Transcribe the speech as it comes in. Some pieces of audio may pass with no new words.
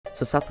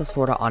So Southwest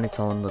Florida on its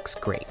own looks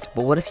great,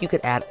 but what if you could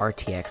add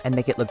RTX and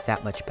make it look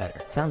that much better?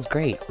 Sounds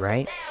great,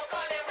 right?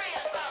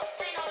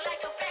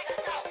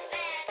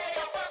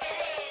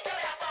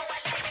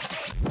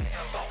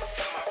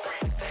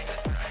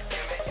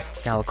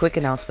 Now a quick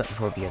announcement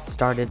before we get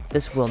started,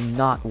 this will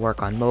not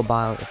work on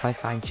mobile. If I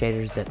find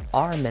shaders that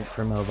are meant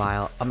for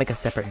mobile, I'll make a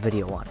separate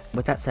video on it.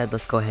 With that said,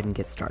 let's go ahead and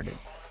get started.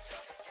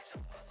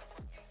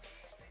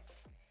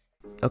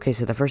 Okay,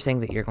 so the first thing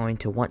that you're going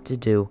to want to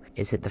do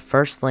is hit the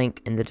first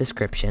link in the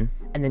description,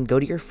 and then go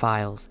to your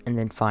files, and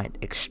then find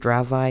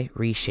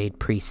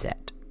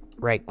Extravi-reshade-preset.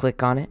 Right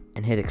click on it,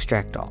 and hit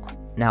extract all.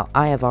 Now,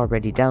 I have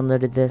already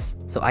downloaded this,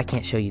 so I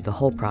can't show you the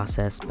whole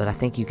process, but I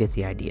think you get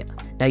the idea.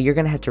 Now, you're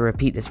going to have to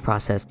repeat this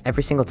process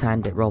every single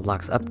time that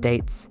Roblox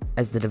updates,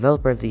 as the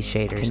developer of these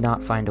shaders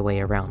cannot find a way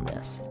around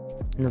this.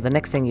 Now, the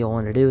next thing you'll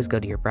want to do is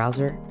go to your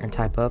browser and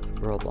type up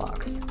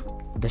Roblox.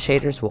 The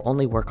shaders will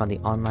only work on the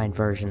online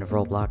version of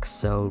Roblox,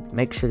 so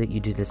make sure that you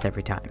do this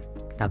every time.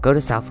 Now, go to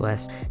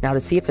Southwest. Now,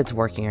 to see if it's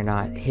working or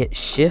not, hit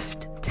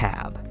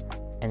Shift-Tab,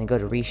 and then go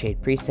to Reshade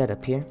Preset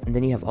up here, and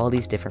then you have all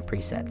these different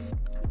presets.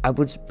 I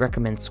would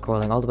recommend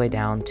scrolling all the way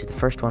down to the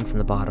first one from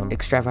the bottom,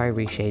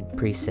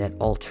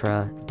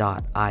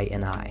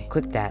 Extravi-reshade-preset-ultra.ini.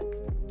 Click that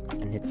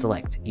and hit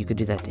select. You could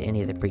do that to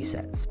any of the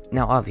presets.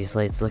 Now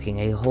obviously it's looking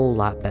a whole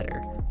lot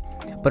better,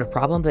 but a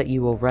problem that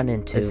you will run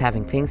into is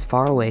having things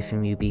far away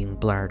from you being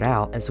blurred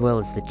out, as well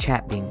as the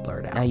chat being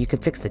blurred out. Now you can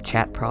fix the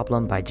chat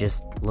problem by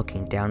just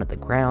looking down at the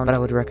ground, but I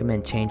would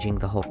recommend changing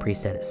the whole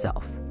preset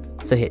itself.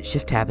 So hit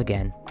Shift Tab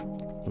again,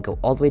 and go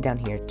all the way down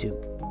here to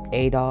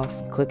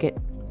ADOF, click it,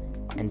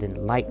 and then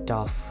light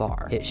off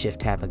far. Hit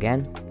Shift Tab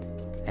again,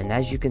 and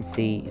as you can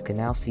see, you can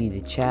now see the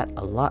chat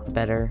a lot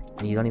better,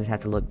 and you don't even have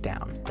to look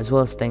down. As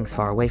well as things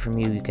far away from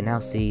you, you can now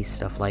see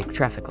stuff like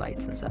traffic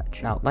lights and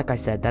such. Now, like I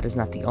said, that is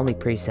not the only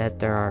preset.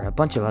 There are a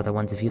bunch of other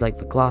ones if you like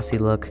the glossy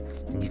look,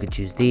 and you could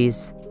choose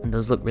these, and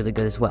those look really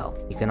good as well.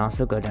 You can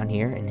also go down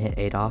here and hit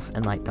ADOF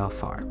and light off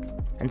far.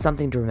 And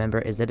something to remember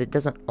is that it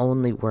doesn't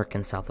only work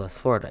in Southwest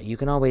Florida. You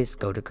can always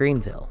go to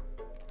Greenville,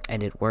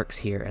 and it works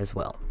here as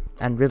well.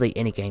 And really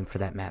any game for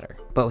that matter.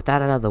 But with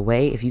that out of the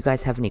way, if you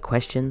guys have any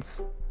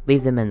questions,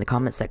 leave them in the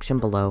comment section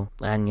below,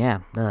 and yeah,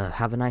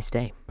 have a nice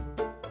day.